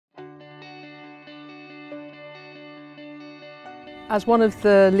As one of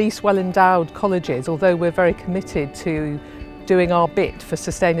the least well endowed colleges, although we're very committed to doing our bit for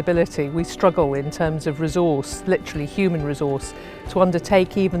sustainability, we struggle in terms of resource, literally human resource, to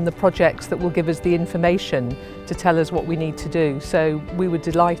undertake even the projects that will give us the information to tell us what we need to do. So we were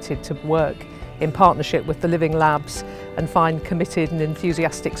delighted to work in partnership with the Living Labs and find committed and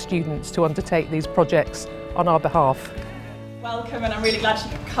enthusiastic students to undertake these projects on our behalf. Welcome, and I'm really glad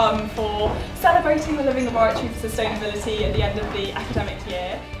you could come for celebrating the Living Laboratory for Sustainability at the end of the academic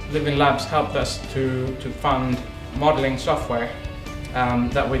year. Living Labs helped us to fund modelling software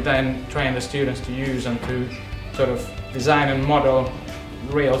that we then train the students to use and to sort of design and model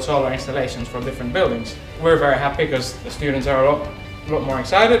real solar installations for different buildings. We're very happy because the students are a lot more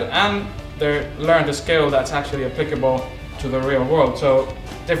excited and they learned a skill that's actually applicable to the real world. So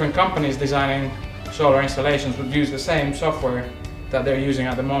different companies designing solar installations would use the same software that they're using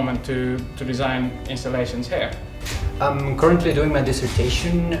at the moment to design installations here. I'm currently doing my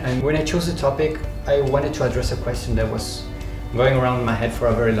dissertation, and when I chose the topic I wanted to address a question that was going around my head for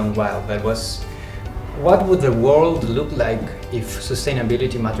a very long while. That was, what would the world look like if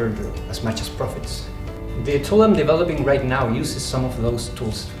sustainability mattered as much as profits? The tool I'm developing right now uses some of those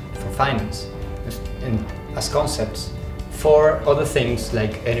tools for finance and as concepts for other things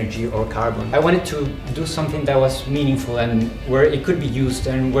like energy or carbon. I wanted to do something that was meaningful and where it could be used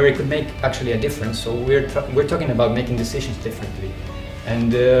and where it could make actually a difference. So we're talking about making decisions differently.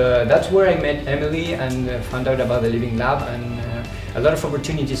 And that's where I met Emily and found out about the Living Lab, and a lot of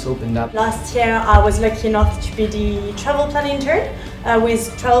opportunities opened up. Last year I was lucky enough to be the travel planning intern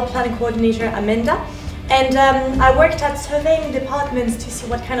with travel planning coordinator Amanda. And I worked at surveying departments to see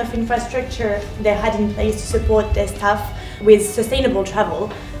what kind of infrastructure they had in place to support their staff with sustainable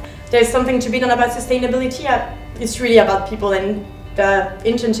travel. There's something to be done about sustainability. It's really about people, and the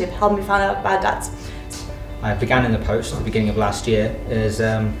internship helped me find out about that. I began in the post at the beginning of last year is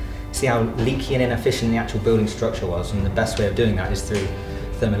see how leaky and inefficient the actual building structure was, and the best way of doing that is through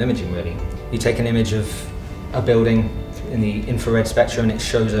thermal imaging really. You take an image of a building in the infrared spectrum and it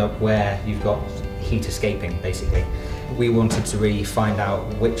shows up where you've got heat escaping basically. We wanted to really find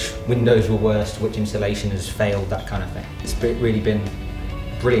out which windows were worst, which insulation has failed, that kind of thing. It's really been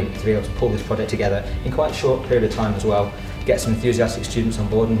brilliant to be able to pull this project together in quite a short period of time as well, get some enthusiastic students on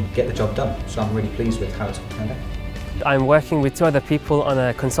board and get the job done. So I'm really pleased with how it's turned out. I'm working with two other people on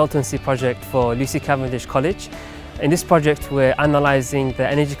a consultancy project for Lucy Cavendish College. In this project we're analysing the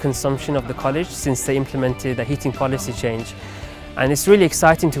energy consumption of the college since they implemented a heating policy change. And it's really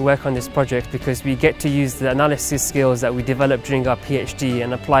exciting to work on this project because we get to use the analysis skills that we developed during our PhD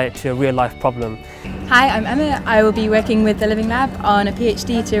and apply it to a real-life problem. Hi, I'm Emma. I will be working with the Living Lab on a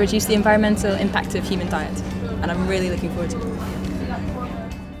PhD to reduce the environmental impact of human diet, and I'm really looking forward to it.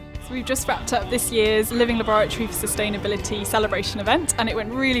 We've just wrapped up this year's Living Laboratory for Sustainability celebration event, and it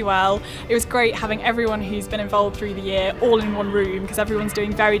went really well. It was great having everyone who's been involved through the year all in one room because everyone's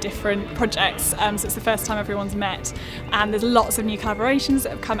doing very different projects, so it's the first time everyone's met, and there's lots of new collaborations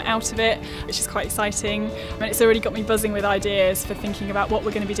that have come out of it, which is quite exciting. I mean, it's already got me buzzing with ideas for thinking about what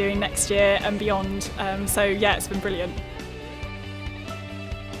we're going to be doing next year and beyond, so yeah, it's been brilliant.